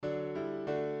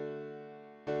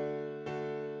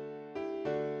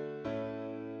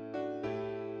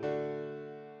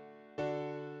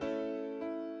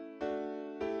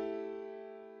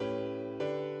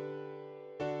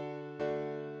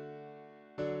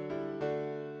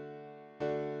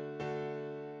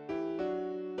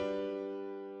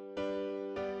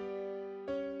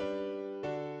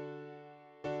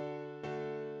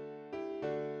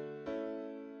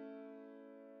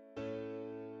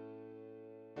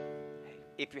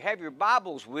If you have your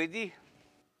Bibles with you,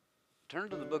 turn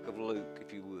to the book of Luke,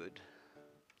 if you would.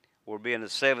 We'll be in the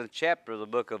 7th chapter of the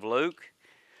book of Luke.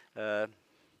 And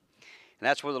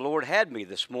that's where the Lord had me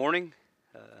this morning,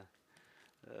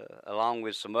 along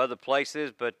with some other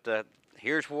places. But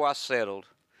here's where I settled.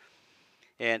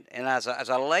 And as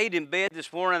I laid in bed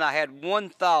this morning, I had one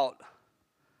thought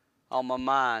on my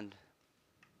mind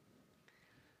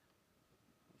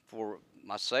for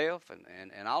myself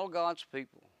and all God's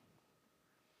people.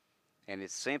 And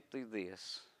it's simply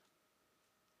this: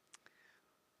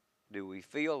 do we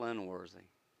feel unworthy?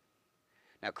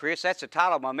 Now, Chris, that's the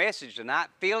title of my message tonight,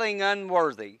 Feeling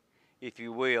Unworthy, if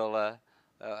you will.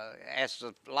 As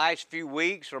the last few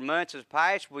weeks or months has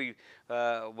passed, we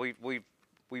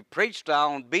preached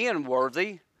on being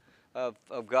worthy of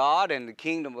God and the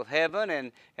kingdom of heaven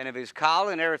and of His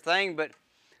calling and everything. But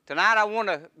tonight I want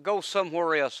to go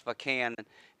somewhere else if I can.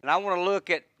 And I want to look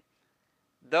at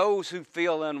those who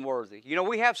feel unworthy. You know,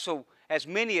 we have as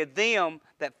many of them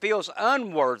that feels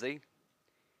unworthy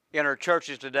in our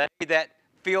churches today that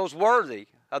feels worthy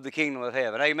of the kingdom of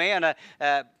heaven. Amen.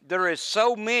 There is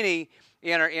so many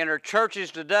in our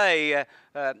churches today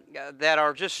that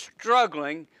are just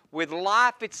struggling with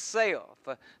life itself.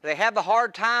 They have a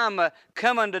hard time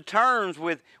coming to terms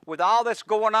with all that's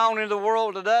going on in the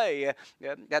world today.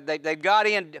 They've got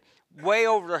in way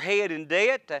over their head in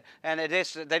debt, and they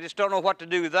just don't know what to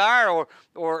do there,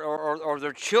 or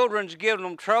their children's giving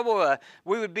them trouble.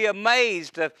 We would be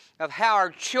amazed of how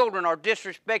our children are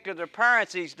disrespecting their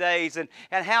parents these days, and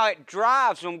how it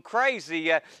drives them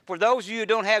crazy. For those of you who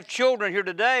don't have children here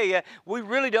today, we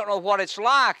really don't know what it's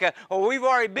like. Or we've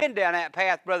already been down that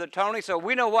path, Brother Tony, so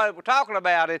we know what we're talking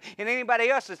about. And anybody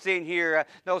else that's in here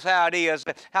knows how it is,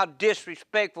 how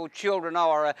disrespectful children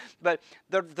are. But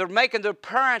they're making their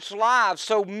parents' lives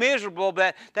so miserable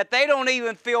that they don't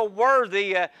even feel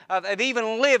worthy of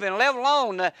even living, let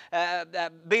alone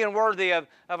being worthy of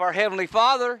our Heavenly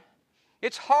Father.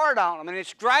 It's hard on them, and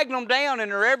it's dragging them down in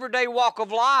their everyday walk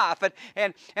of life,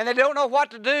 and they don't know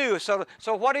what to do. So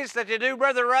what is that they do,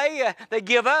 Brother Ray? They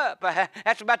give up.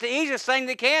 That's about the easiest thing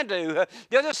they can do.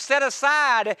 They'll just set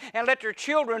aside and let their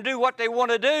children do what they want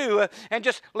to do, and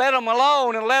just let them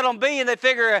alone and let them be, and they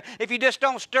figure if you just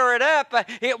don't stir it up,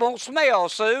 it won't smell,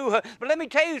 Sue. But let me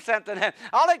tell you something.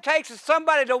 All it takes is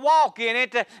somebody to walk in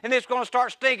it, and it's going to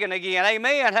start stinking again.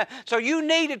 Amen? So you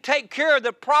need to take care of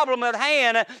the problem at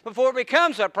hand before it becomes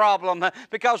a problem,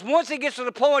 because once it gets to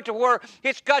the point to where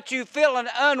it's got you feeling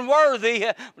unworthy,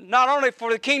 not only for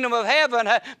the kingdom of heaven,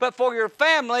 but for your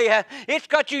family, it's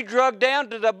got you drugged down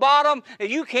to the bottom,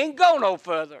 and you can't go no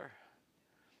further.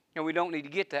 And we don't need to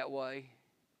get that way.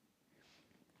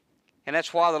 And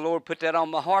that's why the Lord put that on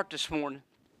my heart this morning,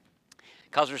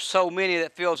 because there's so many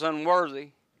that feels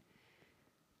unworthy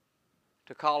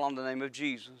to call on the name of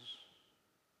Jesus.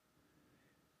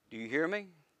 Do you hear me?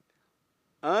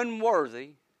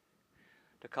 Unworthy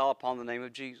to call upon the name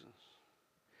of Jesus.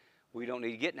 We don't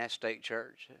need to get in that state,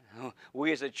 church.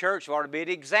 We as a church ought to be an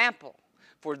example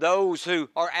for those who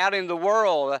are out in the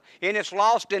world, in this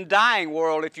lost and dying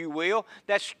world, if you will,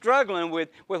 that's struggling with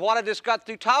what I just got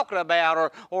through talking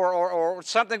about, or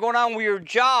something going on with your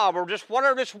job, or just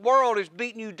whatever this world is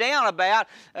beating you down about,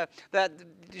 that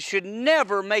should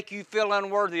never make you feel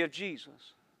unworthy of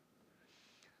Jesus.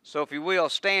 So if you will,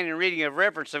 stand in reading of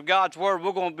reference of God's Word.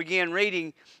 We're going to begin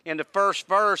reading in the first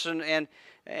verse and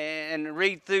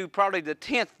read through probably the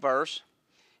 10th verse.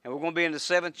 And we're going to be in the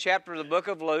 7th chapter of the book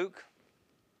of Luke.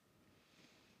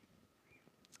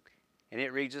 And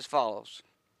it reads as follows.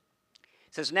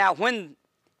 It says, "Now when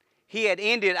he had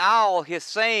ended all his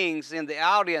sayings in the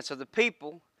audience of the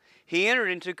people, he entered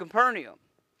into Capernaum.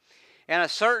 And a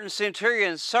certain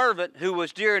centurion's servant who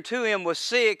was dear to him was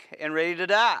sick and ready to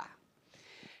die.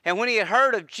 And when he had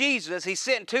heard of Jesus, he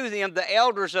sent to them the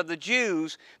elders of the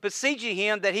Jews, beseeching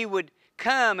him that he would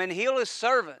come and heal his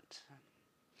servant.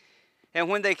 And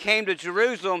when they came to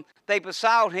Jerusalem, they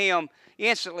besought him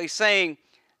instantly, saying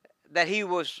that he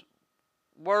was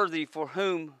worthy for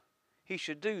whom he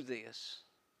should do this.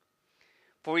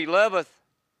 For he loveth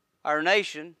our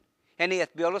nation, and he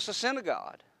hath built us a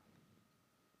synagogue.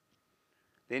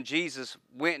 Then Jesus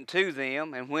went to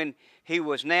them, and when he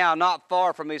was now not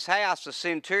far from his house, the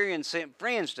centurion sent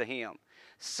friends to him,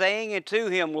 saying unto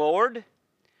him, Lord,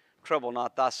 trouble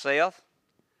not thyself,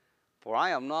 for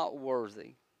I am not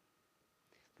worthy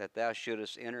that thou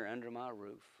shouldest enter under my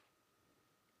roof.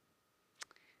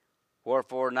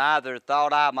 Wherefore neither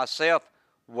thought I myself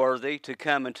worthy to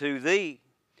come unto thee,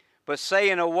 but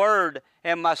saying a word,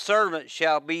 and my servant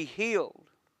shall be healed.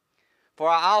 For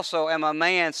I also am a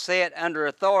man set under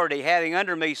authority, having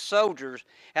under me soldiers.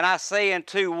 And I say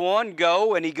unto one,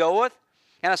 Go, and he goeth.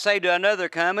 And I say to another,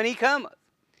 Come, and he cometh.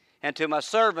 And to my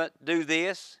servant, Do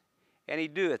this, and he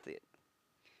doeth it.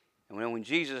 And when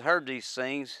Jesus heard these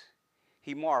things,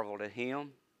 he marveled at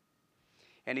him.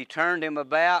 And he turned him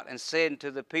about and said unto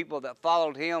the people that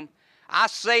followed him, I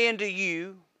say unto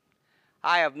you,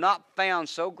 I have not found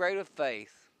so great a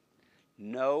faith,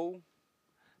 no,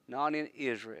 not in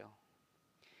Israel.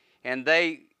 And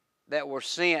they that were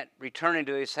sent, returning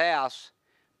to his house,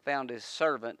 found his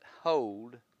servant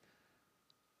whole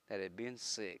that had been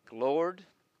sick. Lord,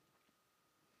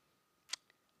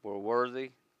 we're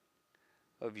worthy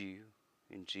of you.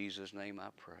 In Jesus' name I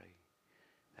pray.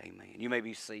 Amen. You may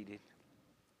be seated.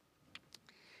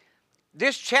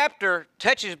 This chapter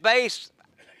touches base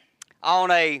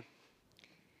on a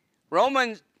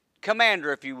Roman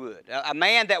commander, if you would, a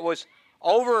man that was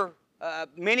over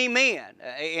many men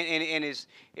in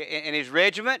his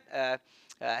regiment.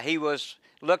 He was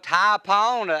looked high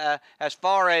upon as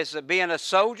far as being a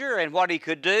soldier and what he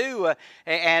could do.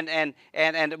 And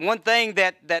one thing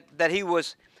that he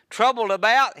was troubled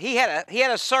about, he had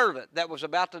a servant that was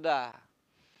about to die.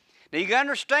 Now you can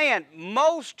understand,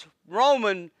 most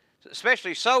Roman,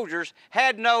 especially soldiers,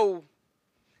 had no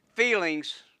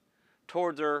feelings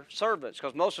toward their servants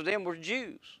because most of them were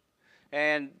Jews.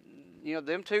 And, you know,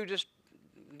 them two just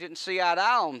didn't see eye to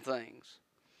eye on things.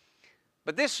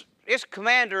 But this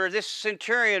commander, this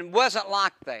centurion, wasn't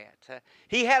like that.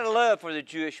 He had a love for the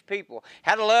Jewish people,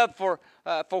 had a love for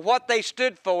what they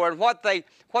stood for and what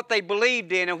they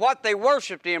believed in and what they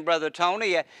worshipped in, Brother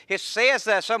Tony. It says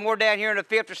somewhere down here in the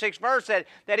 5th or 6th verse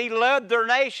that he loved their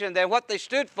nation, that what they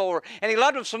stood for, and he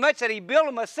loved them so much that he built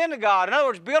them a synagogue. In other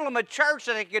words, built them a church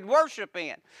that they could worship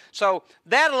in. So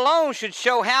that alone should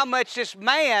show how much this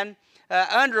man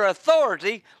under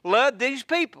authority loved these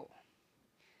people.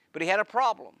 But he had a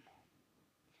problem.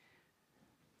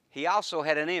 He also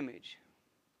had an image.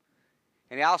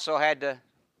 And he also had to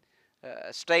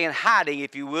stay in hiding,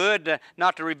 if you would,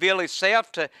 not to reveal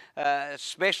himself to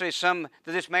especially to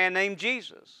this man named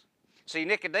Jesus. See,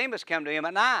 Nicodemus came to him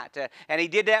at night, and he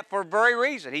did that for a very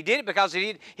reason. He did it because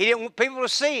he didn't want people to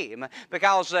see him,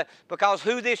 because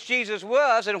who this Jesus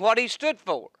was and what he stood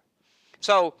for.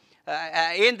 So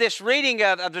in this reading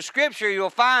of the Scripture, you'll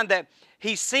find that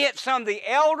he sent some of the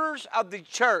elders of the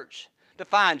church to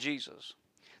find Jesus.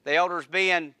 The elders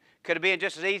could have been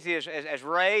just as easy as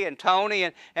Ray and Tony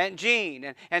and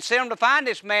Gene, and sent them to find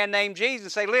this man named Jesus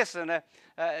and say, listen,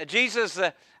 Jesus,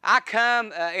 I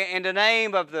come in the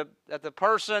name of the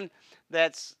person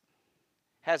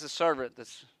has a servant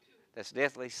that's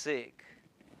deathly sick,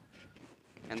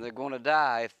 and they're going to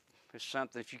die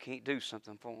if you can't do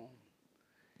something for them.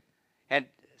 And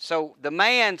so the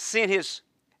man sent his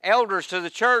elders to the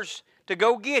church to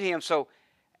go get him. So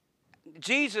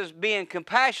Jesus, being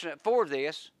compassionate for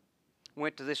this,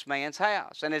 went to this man's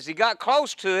house. And as he got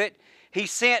close to it, he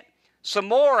sent some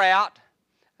more out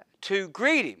to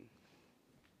greet him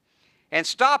and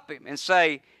stop him and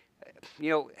say, you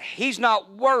know, he's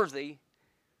not worthy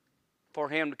for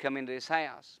him to come into his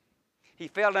house. He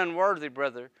felt unworthy,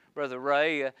 Brother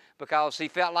Ray, because he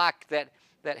felt like that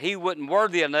he wasn't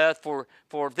worthy enough for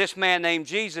this man named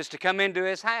Jesus to come into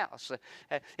his house.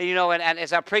 You know, and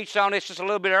as I preached on this just a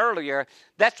little bit earlier,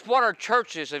 that's what our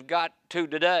churches have got to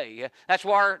today. That's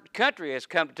what our country has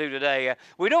come to today.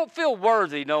 We don't feel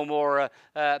worthy no more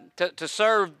to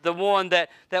serve the one that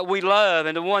we love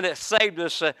and the one that saved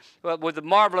us with the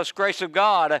marvelous grace of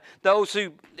God. Those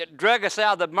who drug us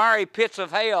out of the miry pits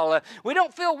of hell. We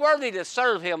don't feel worthy to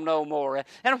serve him no more.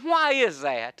 And why is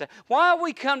that? Why have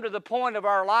we come to the point of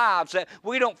our lives that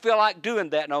we don't feel like doing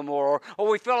that no more, or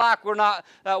we feel like we're not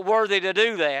worthy to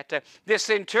do that? This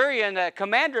centurion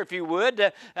commander, if you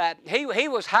would, he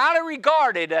was highly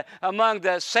regarded among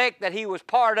the sect that he was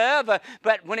part of,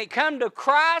 but when it come to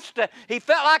Christ, he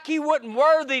felt like he wasn't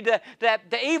worthy to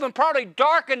even probably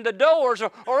darken the doors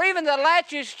or even to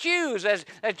latch his shoes, as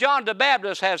John the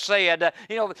Baptist has said.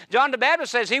 You know, John the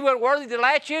Baptist says he wasn't worthy to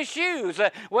latch his shoes.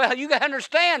 Well, you got to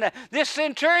understand, this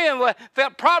centurion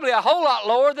felt probably a whole lot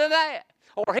lower than that,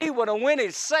 or he would have went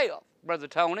himself, Brother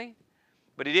Tony,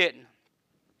 but he didn't.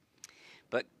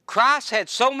 But Christ had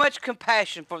so much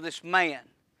compassion for this man,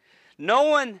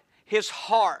 knowing his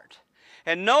heart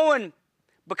and knowing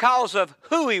because of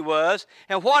who he was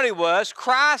and what he was,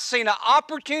 Christ seen an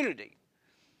opportunity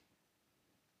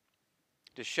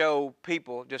to show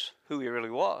people just who he really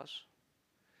was.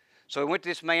 So he went to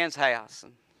this man's house,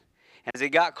 and as he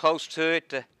got close to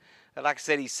it, like I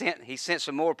said, he sent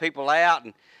some more people out,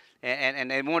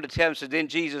 and they wanted to tell him. So then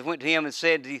Jesus went to him and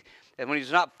said, And when he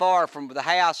was not far from the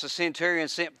house, the centurion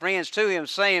sent friends to him,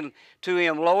 saying to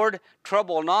him, Lord,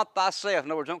 trouble not thyself.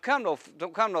 In other words, don't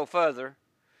come no further,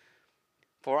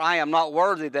 for I am not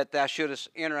worthy that thou shouldest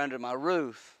enter under my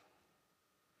roof.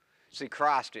 See,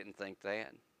 Christ didn't think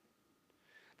that.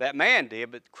 That man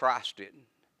did, but Christ didn't.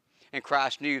 And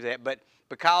Christ knew that. But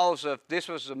because of this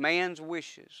was the man's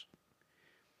wishes,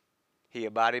 he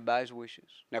abided by his wishes.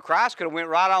 Now, Christ could have went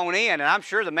right on in, and I'm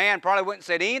sure the man probably wouldn't have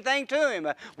said anything to him.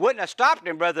 Wouldn't have stopped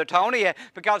him, Brother Tony,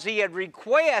 because he had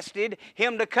requested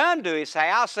him to come to his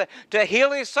house to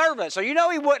heal his servant. So you know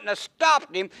he wouldn't have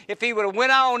stopped him if he would have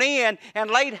went on in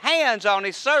and laid hands on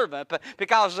his servant,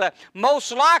 because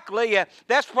most likely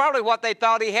that's probably what they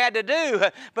thought he had to do.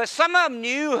 But some of them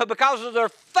knew, because of their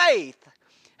faith,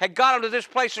 had got them to this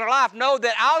place in their life, know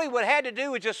that all he would have had to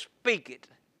do was just speak it,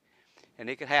 and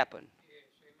it could happen.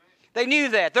 They knew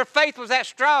that. Their faith was that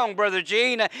strong, Brother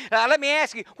Gene. Let me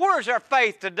ask you, where is our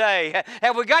faith today?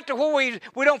 Have we got to where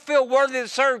we don't feel worthy to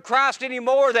serve Christ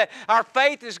anymore, that our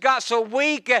faith has got so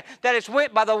weak that it's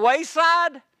went by the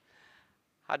wayside?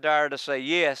 I dare to say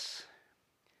yes.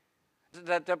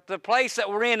 The place that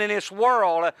we're in this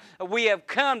world, we have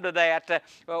come to that.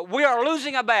 We are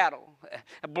losing a battle.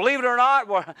 Believe it or not,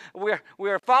 we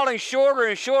are falling shorter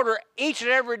and shorter each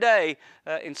and every day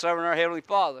in serving our Heavenly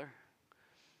Father.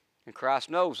 And Christ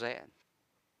knows that.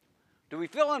 Do we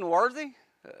feel unworthy?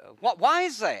 Why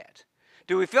is that?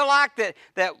 Do we feel like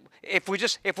that if we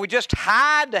just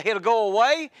hide, He'll go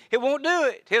away? He won't do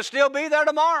it. He'll still be there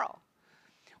tomorrow.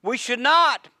 We should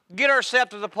not get ourselves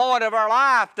to the point of our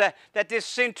life that this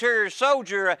centurion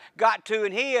soldier got to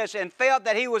in his and felt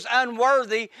that he was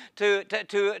unworthy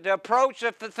to approach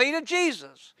the feet of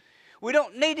Jesus. We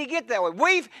don't need to get that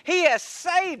way. He has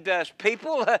saved us,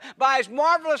 people, by His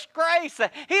marvelous grace.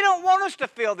 He don't want us to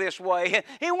feel this way.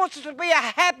 He wants us to be a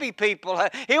happy people.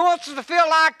 He wants us to feel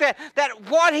like that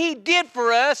what He did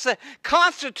for us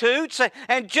constitutes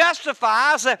and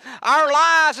justifies our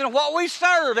lives and what we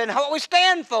serve and what we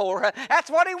stand for. That's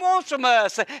what He wants from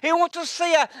us. He wants us to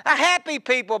see a happy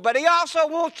people, but He also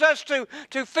wants us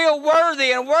to feel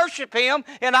worthy and worship Him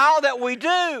in all that we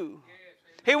do.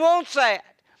 He wants that.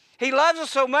 He loves us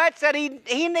so much that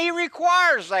he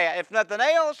requires that, if nothing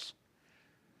else.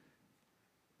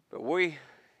 But we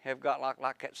have got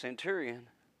like that centurion.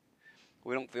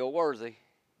 We don't feel worthy.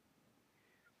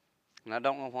 And I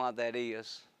don't know why that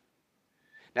is.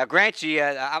 Now, grant you,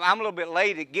 I'm a little bit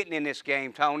late at getting in this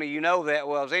game, Tony. You know that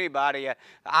well as anybody.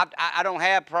 I don't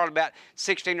have probably about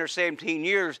 16 or 17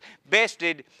 years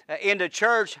vested in the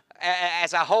church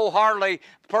as a wholeheartedly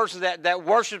person that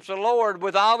worships the Lord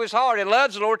with all his heart and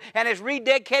loves the Lord and has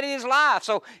rededicated his life.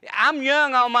 So I'm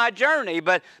young on my journey,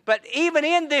 but even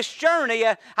in this journey,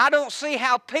 I don't see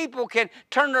how people can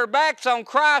turn their backs on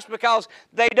Christ because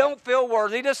they don't feel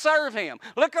worthy to serve Him.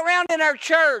 Look around in our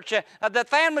church, the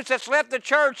families that's left the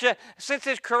church since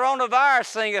this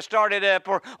coronavirus thing has started up,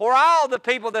 or all the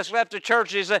people that's left the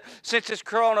churches since this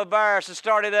coronavirus has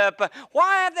started up.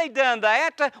 Why have they done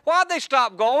that? Why have they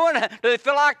stopped going? Do they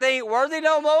feel like they ain't worthy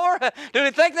no more? Do they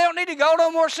think they don't need to go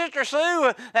no more, Sister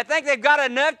Sue? They think they've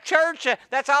got enough church?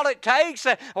 That's all it takes?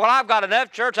 Well, I've got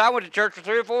enough church. I went to church for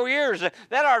 3 or 4 years.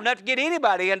 That aren't enough to get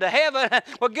anybody into heaven.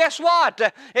 Well, guess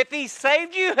what? If He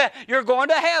saved you, you're going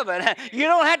to heaven. You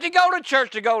don't have to go to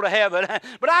church to go to heaven.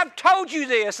 But I've told you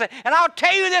this, and I'll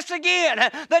tell you this again.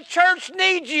 The church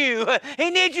needs you. He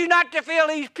needs you not to fill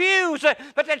these pews,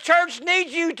 but the church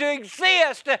needs you to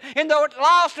exist in the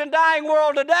lost and dying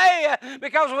world today,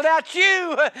 because without you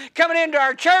coming into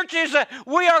our churches,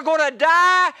 we are going to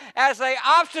die as the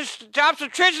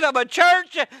obstetrician of a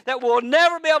church that will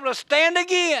never be able to stand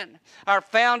again. Our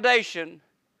foundation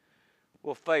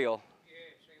will fail.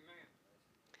 Yes, amen.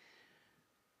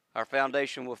 Our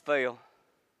foundation will fail.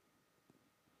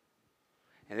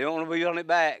 And they don't want to be on it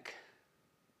back.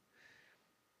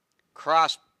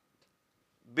 Christ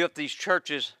built these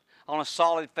churches on a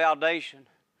solid foundation.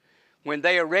 When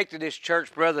they erected this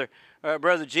church, Brother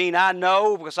Gene, I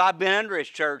know because I've been under His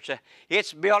church,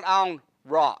 it's built on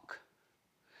rock.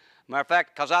 Matter of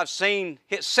fact, because I've seen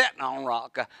it sitting on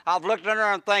rock. I've looked under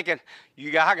and thinking,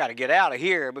 I got to get out of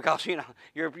here, because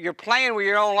you're playing with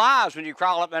your own lives when you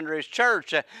crawl up under His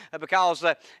church, because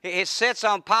it sits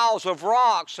on piles of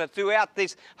rocks throughout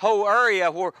this whole area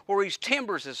where His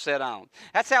timbers is set on.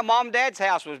 That's how Mom and Dad's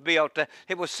house was built.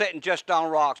 It was sitting just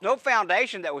on rocks. No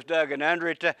foundation that was dug in under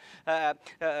it,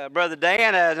 Brother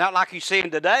Dan, not like you see them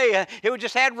today. It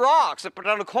just had rocks up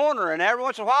on the corner, and every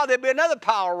once in a while there'd be another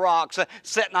pile of rocks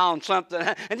sitting on something.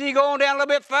 And then you go on down a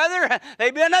little bit further,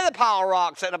 there'd be another pile of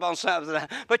rocks sitting up on something.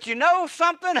 something. But you know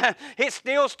something? It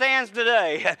still stands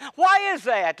today. Why is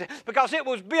that? Because it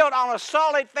was built on a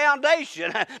solid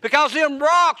foundation. Because them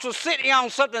rocks was sitting on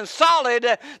something solid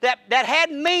that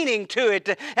had meaning to it.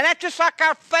 And that's just like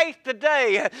our faith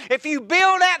today. If you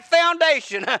build that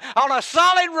foundation on a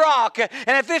solid rock, and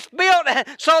if it's built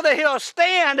so that it'll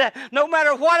stand no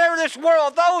matter whatever this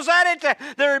world throws at it,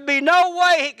 there would be no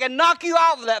way it can knock you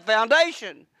off of that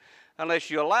foundation unless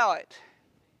you allow it.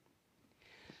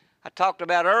 I talked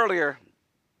about earlier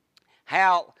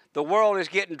how the world is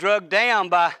getting drugged down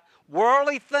by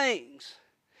worldly things.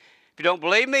 If you don't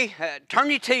believe me, turn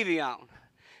your TV on.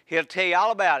 He'll tell you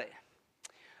all about it.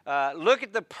 Look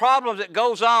at the problems that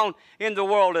goes on in the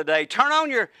world today. Turn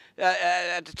on your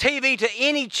TV to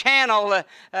any channel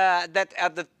that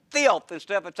of the filth and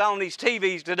stuff that's on these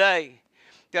TVs today.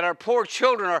 That our poor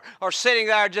children are sitting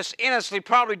there just innocently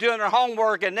probably doing their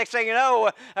homework, and next thing you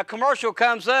know, a commercial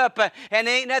comes up, and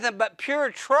it ain't nothing but pure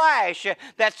trash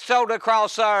that's sold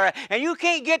across there. And you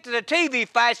can't get to the TV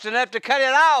fast enough to cut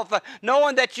it off,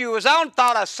 knowing that you was on,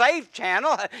 thought a safe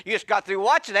channel. You just got through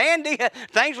watching Andy.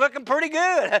 Things looking pretty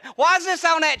good. Why is this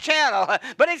on that channel?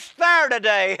 But it's there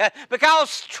today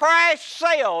because trash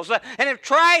sells. And if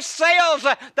trash sells,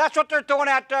 that's what they're throwing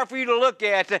out there for you to look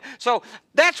at. So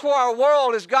that's where our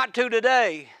world has got to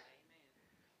today.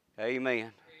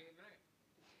 Amen.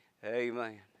 Amen.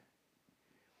 Amen.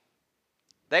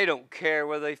 They don't care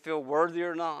whether they feel worthy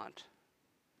or not.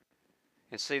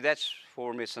 And see, that's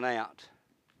for missing out.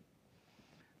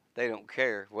 They don't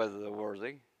care whether they're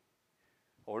worthy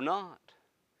or not.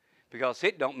 Because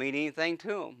it don't mean anything to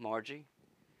them, Margie.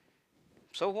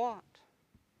 So what?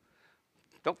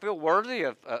 Don't feel worthy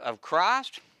of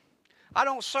Christ? I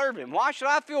don't serve Him. Why should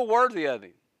I feel worthy of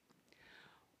Him?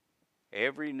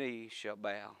 Every knee shall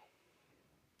bow.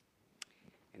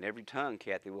 And every tongue,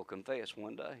 Kathy, will confess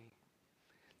one day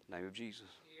the name of Jesus.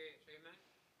 Yes, amen.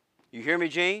 You hear me,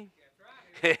 Gene?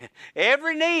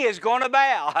 Every knee is going to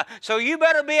bow. So you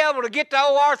better be able to get the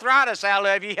old arthritis out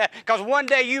of you, because one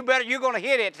day you're going to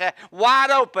hit it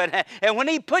wide open. And when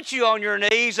He puts you on your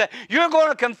knees, you're going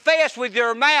to confess with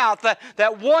your mouth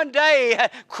that one day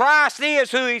Christ is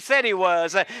who He said He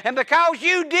was. And because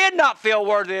you did not feel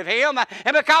worthy of Him,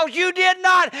 and because you did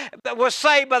not was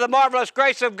saved by the marvelous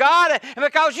grace of God, and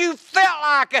because you felt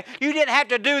like you didn't have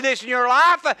to do this in your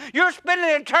life, you're spending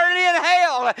eternity in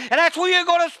hell. And that's where you're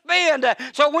going to spend.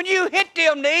 So when you hit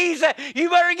them knees, you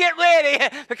better get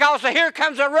ready, because here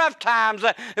comes the rough times,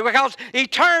 because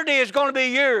eternity is going to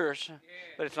be yours. Yeah.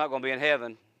 But it's not going to be in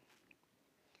heaven.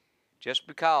 Just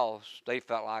because they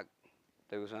felt like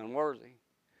they was unworthy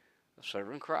of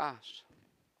serving Christ.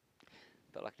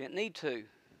 Felt like they didn't need to.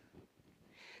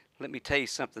 Let me tell you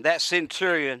something. That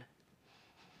centurion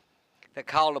that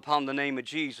called upon the name of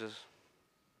Jesus,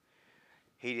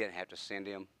 he didn't have to send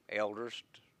him elders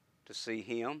to see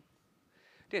him.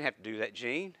 Didn't have to do that,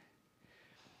 Gene.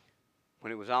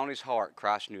 When it was on his heart,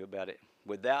 Christ knew about it.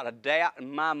 Without a doubt in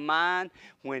my mind,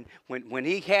 when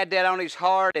he had that on his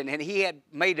heart, and he had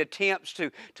made attempts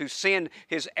to send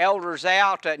his elders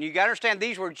out, and you got to understand,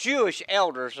 these were Jewish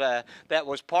elders that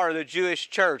was part of the Jewish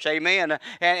church, amen.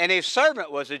 And his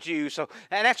servant was a Jew,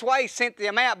 and that's why he sent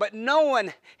them out. But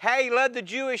knowing how he loved the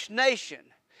Jewish nation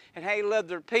and how he loved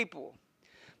their people,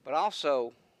 but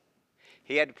also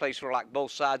he had to play sort of like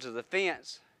both sides of the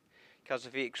fence, because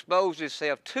if he exposed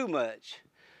himself too much,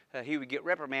 he would get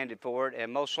reprimanded for it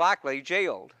and most likely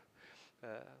jailed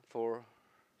for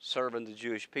serving the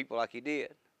Jewish people like he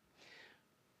did.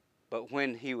 But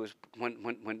when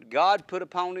God put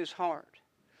upon his heart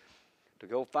to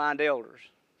go find elders,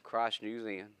 Christ knew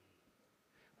then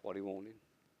what he wanted,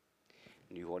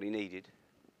 knew what he needed.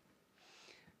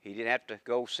 He didn't have to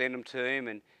go send them to him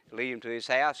and lead him to his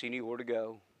house. He knew where to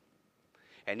go.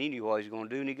 And he knew what he was going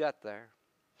to do when he got there.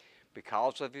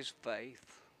 Because of his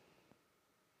faith.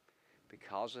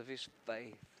 Because of his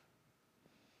faith,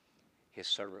 his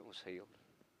servant was healed.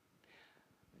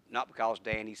 Not because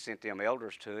Danny sent them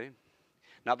elders to him.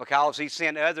 Not because he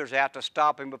sent others out to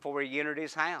stop him before he entered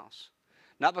his house.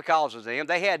 Not because of them.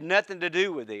 They had nothing to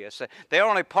do with this. They're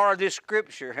only part of this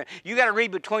scripture. You got to read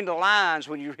between the lines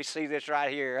when you receive this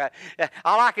right here.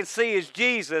 All I can see is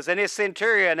Jesus and his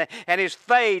centurion and his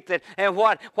faith and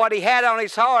what he had on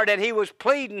his heart. And he was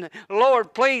pleading,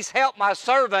 Lord, please help my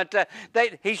servant.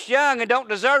 He's young and don't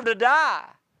deserve to die.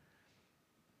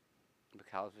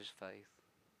 Because of his faith.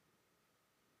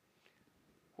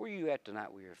 Where are you at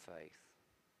tonight with your faith?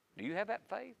 Do you have that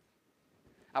faith?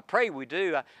 I pray we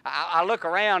do. I look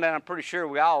around and I'm pretty sure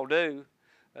we all do.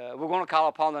 We're going to call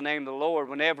upon the name of the Lord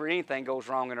whenever anything goes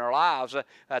wrong in our lives.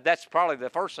 That's probably the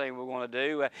first thing we're going to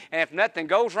do. And if nothing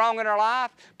goes wrong in our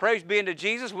life, praise be unto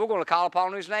Jesus, we're going to call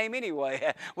upon His name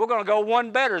anyway. We're going to go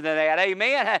one better than that.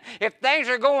 Amen. If things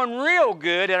are going real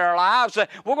good in our lives,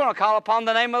 we're going to call upon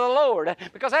the name of the Lord,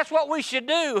 because that's what we should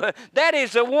do. That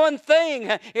is the one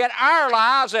thing in our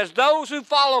lives as those who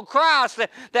follow Christ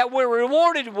that we're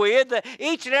rewarded with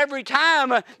each and every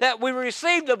time that we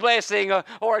receive the blessing,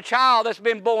 or a child that's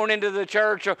been born into the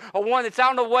church, or one that's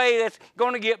on the way that's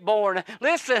going to get born.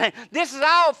 Listen, this is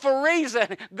all for a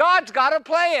reason. God's got a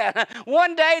plan.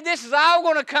 One day this is all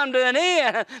going to come to an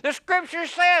end. The Scripture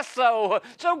says so.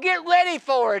 So get ready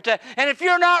for it. And if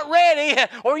you're not ready,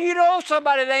 or you know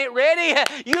somebody that ain't ready,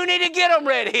 you need to get them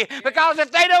ready. Because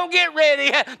if they don't get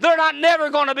ready, they're not never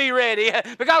going to be ready.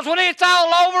 Because when it's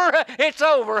all over, it's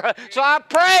over. So I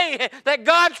pray that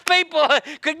God's people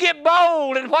could get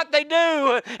bold in what they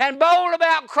do, and bold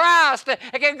about Christ,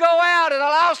 and can go out in a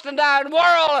lost and dying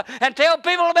world and tell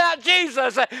people about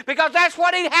Jesus, because that's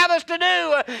what He'd have us to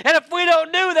do. And if we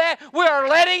don't do that, we are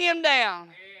letting Him down.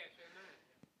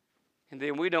 And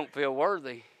then we don't feel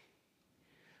worthy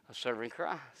of serving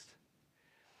Christ.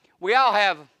 We all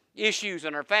have issues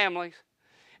in our families.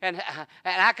 And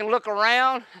I can look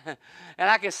around, and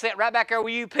I can sit right back there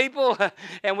with you people,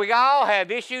 and we all have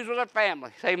issues with our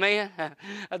families. Amen.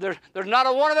 There's not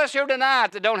a one of us here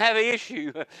tonight that don't have an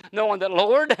issue, knowing that,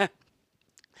 Lord,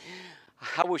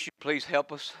 I wish you'd please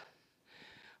help us,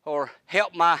 or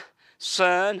help my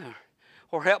son,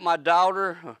 or help my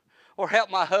daughter, or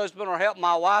help my husband, or help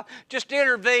my wife. Just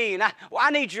intervene. I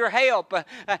need your help.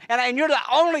 And you're the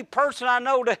only person I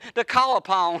know to call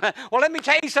upon. Well, let me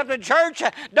tell you something, church.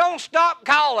 Don't stop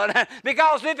calling.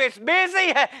 Because if it's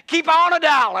busy, keep on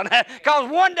a-dialing.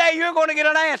 Because one day you're going to get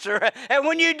an answer. And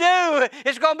when you do,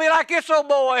 it's going to be like this old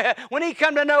boy when he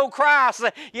come to know Christ.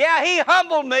 Yeah, he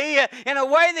humbled me in a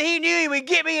way that he knew he would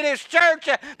get me in his church.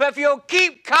 But if you'll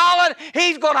keep calling,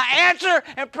 he's going to answer.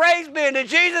 And praise be unto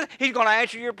Jesus, he's going to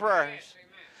answer your prayer.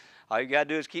 All you got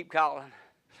to do is keep calling.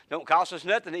 Don't cost us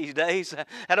nothing these days.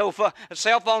 That old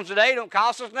cell phones today don't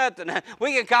cost us nothing.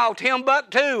 We can call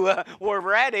Timbuktu,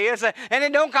 wherever that is, and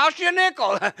it don't cost you a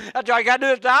nickel. That's all you got to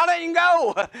do is dial it and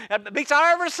go. That's the beats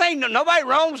I've ever seen. Nobody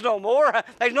roams no more.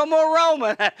 There's no more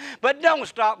roaming. But don't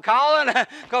stop calling,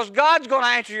 because God's going to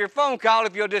answer your phone call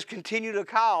if you'll just continue to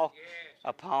call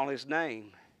upon His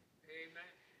name. Amen.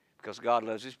 Because God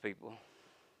loves His people.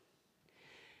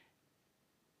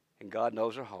 And God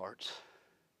knows our hearts.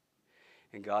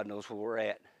 And God knows where we're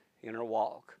at in our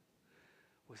walk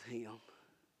with Him.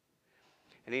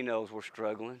 And He knows we're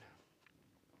struggling.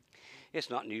 It's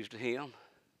not news to Him.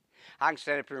 I can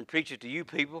stand up here and preach it to you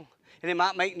people, and it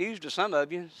might make news to some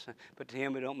of you, but to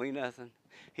Him it don't mean nothing.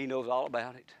 He knows all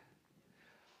about it.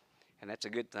 And that's a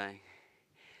good thing.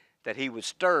 That He would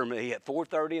stir me at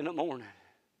 4:30 in the morning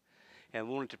and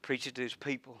wanted to preach it to His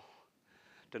people.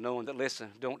 To knowing that,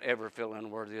 listen, don't ever feel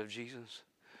unworthy of Jesus.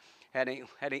 That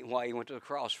ain't why He went to the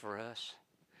cross for us.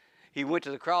 He went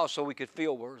to the cross so we could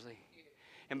feel worthy.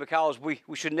 And because we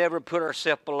should never put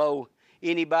ourselves below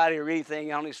anybody or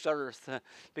anything on this earth,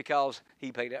 because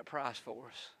He paid that price for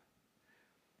us.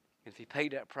 And if He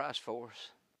paid that price for us,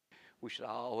 we should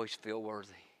always feel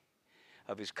worthy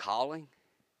of His calling,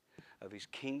 of His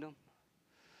kingdom,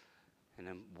 and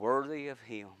then worthy of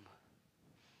Him,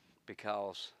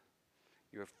 because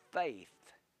your faith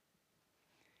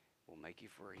will make you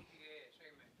free. Yes,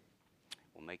 amen.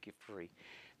 Will make you free.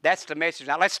 That's the message.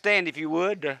 Now let's stand if you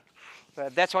would.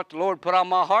 That's what the Lord put on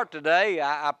my heart today.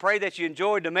 I pray that you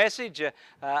enjoyed the message.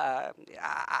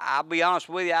 I'll be honest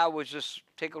with you, I was just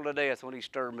tickled to death when He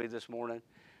stirred me this morning,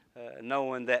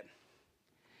 knowing that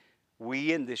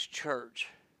we in this church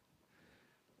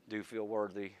do feel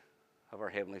worthy of our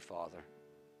Heavenly Father.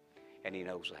 And He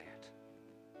knows that.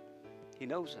 He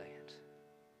knows that.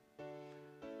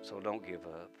 So don't give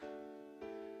up.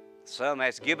 Some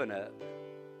has given up,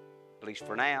 at least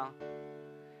for now.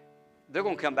 They're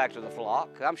going to come back to the flock.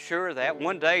 I'm sure of that.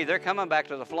 One day they're coming back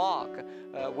to the flock.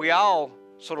 We all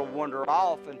sort of wander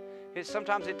off, and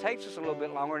sometimes it takes us a little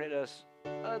bit longer than it does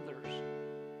others.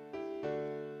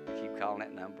 Keep calling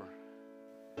that number.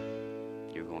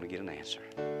 You're going to get an answer.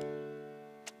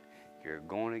 You're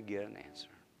going to get an answer.